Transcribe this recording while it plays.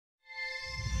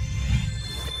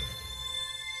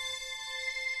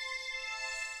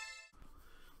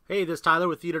Hey, this is Tyler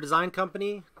with Theater Design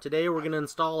Company. Today we're going to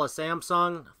install a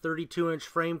Samsung 32-inch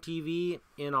frame TV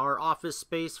in our office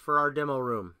space for our demo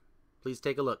room. Please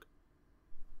take a look.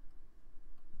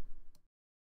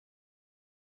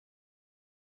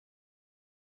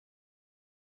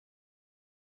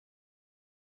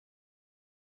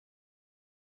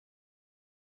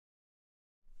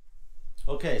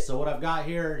 Okay, so what I've got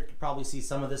here, you can probably see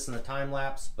some of this in the time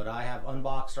lapse, but I have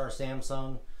unboxed our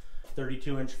Samsung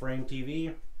 32-inch frame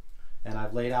TV. And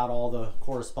I've laid out all the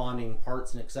corresponding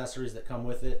parts and accessories that come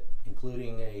with it,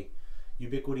 including a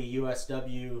Ubiquiti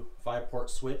USW 5-port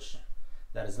switch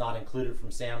that is not included from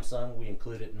Samsung. We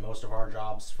include it in most of our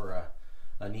jobs for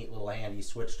a neat little handy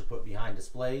switch to put behind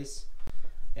displays.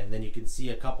 And then you can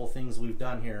see a couple things we've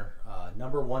done here.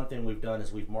 Number one thing we've done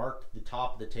is we've marked the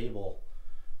top of the table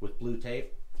with blue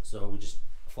tape, so we just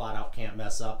flat out can't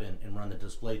mess up and run the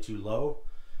display too low.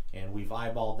 And we've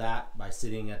eyeballed that by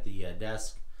sitting at the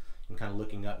desk and kind of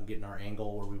looking up and getting our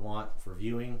angle where we want for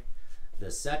viewing. The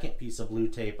second piece of blue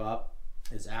tape up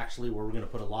is actually where we're going to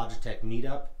put a Logitech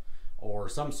meetup or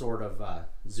some sort of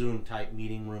Zoom type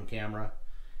meeting room camera.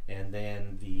 And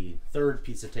then the third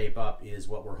piece of tape up is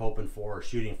what we're hoping for or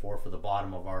shooting for the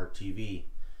bottom of our TV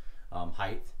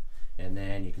height. And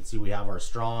then you can see we have our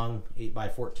strong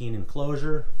 8x14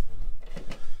 enclosure.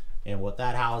 And what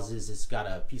that houses, it's got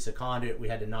a piece of conduit we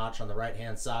had to notch on the right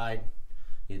hand side.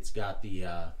 It's got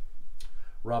the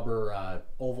rubber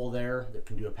oval there that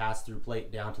can do a pass-through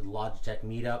plate down to the Logitech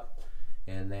meetup,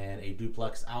 and then a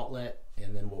duplex outlet.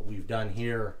 And then what we've done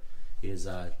here is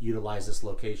utilize this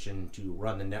location to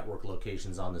run the network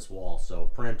locations on this wall. So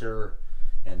printer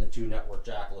and the two network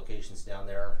jack locations down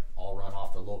there all run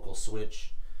off the local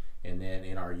switch, and then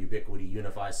in our Ubiquiti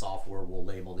Unify software we'll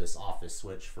label this office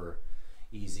switch for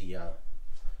easy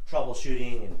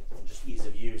troubleshooting and just ease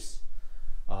of use.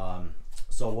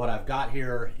 So what I've got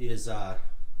here is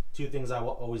two things I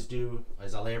always do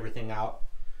is I lay everything out.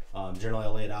 Generally I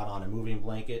lay it out on a moving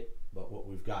blanket, but what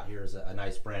we've got here is a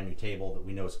nice brand new table that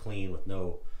we know is clean with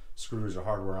no screws or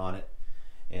hardware on it.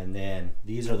 And then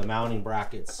these are the mounting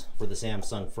brackets for the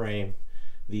Samsung frame.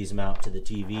 These mount to the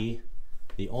TV.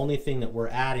 The only thing that we're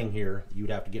adding here you'd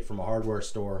have to get from a hardware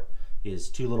store is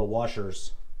two little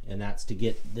washers, and that's to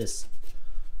get this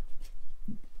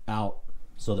out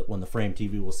so that when the frame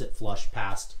TV will sit flush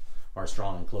past our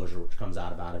strong enclosure, which comes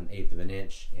out about 1/8 of an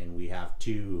inch, and we have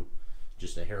two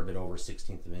just a hair bit over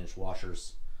 1/16 of an inch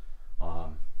washers.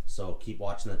 So keep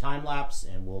watching the time lapse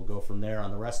and we'll go from there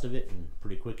on the rest of it, and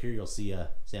pretty quick here you'll see a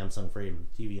Samsung frame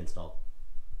TV installed.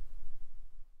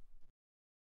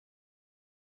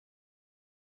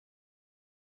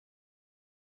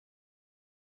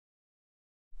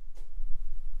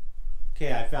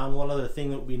 Okay, I found one other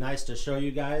thing that would be nice to show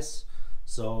you guys.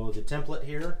 So the template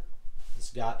here,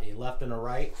 it's got a left and a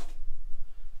right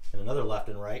and another left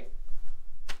and right.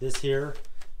 This here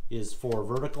is for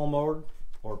vertical mode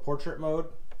or portrait mode.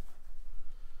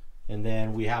 And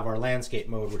then we have our landscape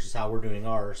mode, which is how we're doing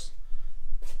ours.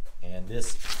 And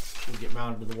this will get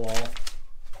mounted to the wall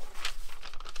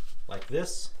like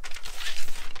this.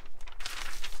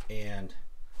 And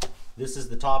this is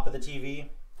the top of the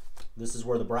TV. This is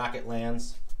where the bracket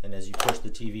lands, and as you push the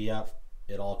TV up,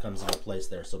 it all comes into place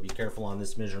there. So be careful on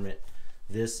this measurement.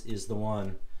 This is the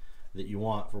one that you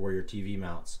want for where your TV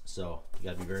mounts. So you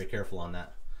gotta be very careful on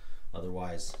that.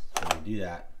 Otherwise, when you do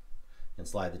that and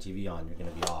slide the TV on, you're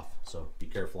gonna be off. So be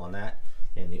careful on that.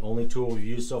 And the only tool we've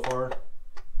used so far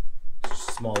is just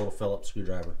a small little Phillips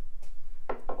screwdriver.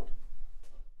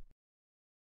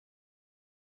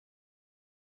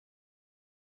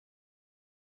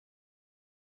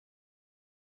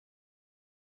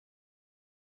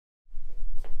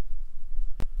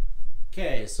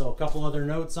 Okay, so a couple other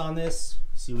notes on this.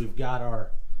 See, we've got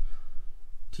our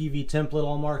TV template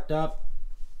all marked up.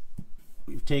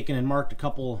 We've taken and marked a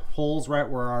couple holes right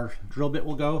where our drill bit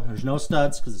will go. There's no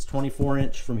studs because it's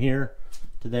 24-inch from here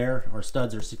to there. Our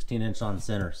studs are 16-inch on the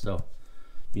center, so it'd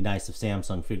be nice if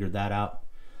Samsung figured that out.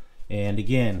 And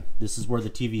again, this is where the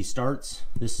TV starts.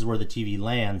 This is where the TV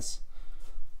lands.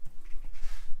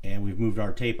 And we've moved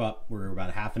our tape up. We're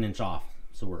about 1/2 inch off,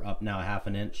 so we're up now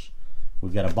 1/2 inch.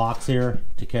 We've got a box here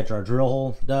to catch our drill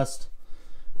hole dust,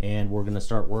 and we're going to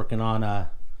start working on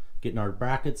getting our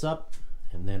brackets up,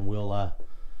 and then we'll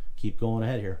keep going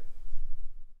ahead here.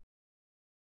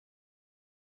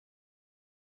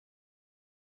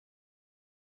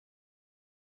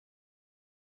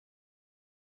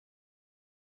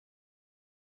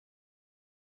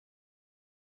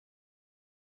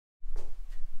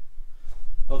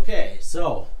 Okay,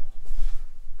 so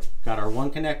got our one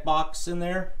connect box in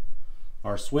there,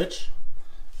 our switch.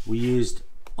 We used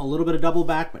a little bit of double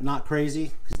back, but not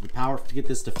crazy, because the power to get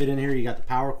this to fit in here, you got the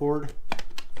power cord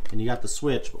and you got the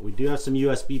switch, but we do have some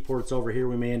USB ports over here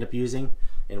we may end up using,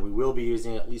 and we will be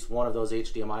using at least one of those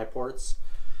HDMI ports.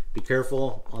 Be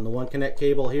careful on the one connect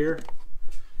cable here,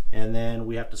 and then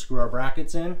we have to screw our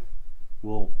brackets in.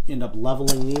 We'll end up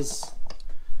leveling these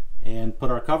and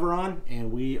put our cover on,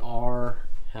 and we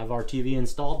have our TV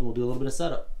installed, and we'll do a little bit of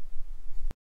setup.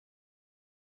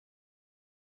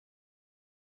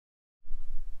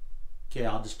 Okay,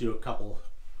 I'll just do a couple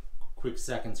quick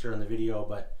seconds here in the video,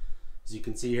 but as you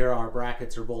can see here, our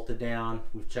brackets are bolted down.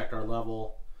 We've checked our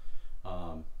level,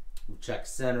 we've checked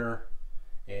center,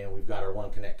 and we've got our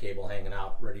one connect cable hanging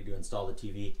out ready to install the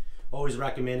TV. Always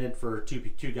recommended for two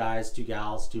guys, two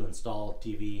gals to install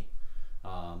TV.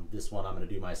 This one I'm going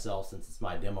to do myself since it's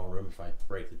my demo room. If I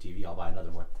break the TV, I'll buy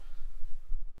another one.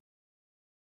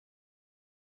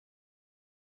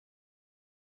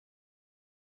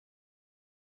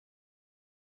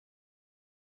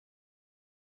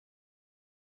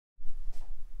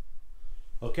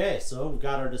 Okay, so we've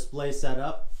got our display set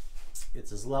up.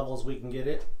 It's as level as we can get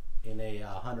it in a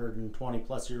 120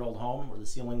 plus year old home where the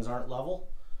ceilings aren't level.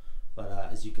 But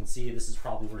as you can see, this is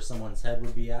probably where someone's head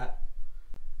would be at,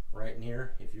 right in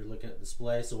here if you're looking at the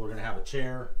display. So we're going to have a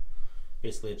chair,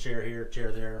 basically a chair here,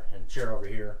 chair there, and a chair over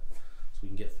here, so we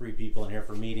can get 3 people in here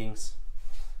for meetings.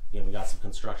 Again, we got some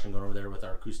construction going over there with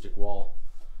our acoustic wall,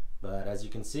 but as you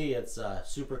can see, it's a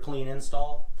super clean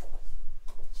install.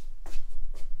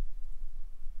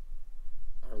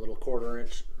 Our little 1/4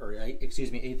 inch, or excuse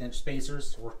me, 1/8 inch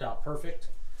spacers worked out perfect.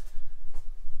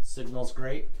 Signal's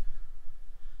great,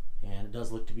 and it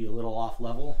does look to be a little off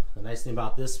level. The nice thing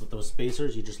about this with those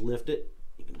spacers, you just lift it,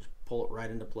 you can just pull it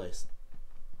right into place.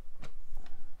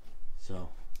 So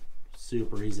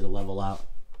super easy to level out.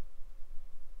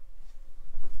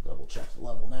 Double check the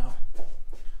level now.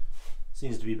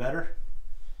 Seems to be better.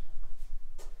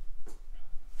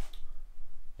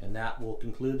 And that will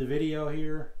conclude the video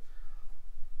here.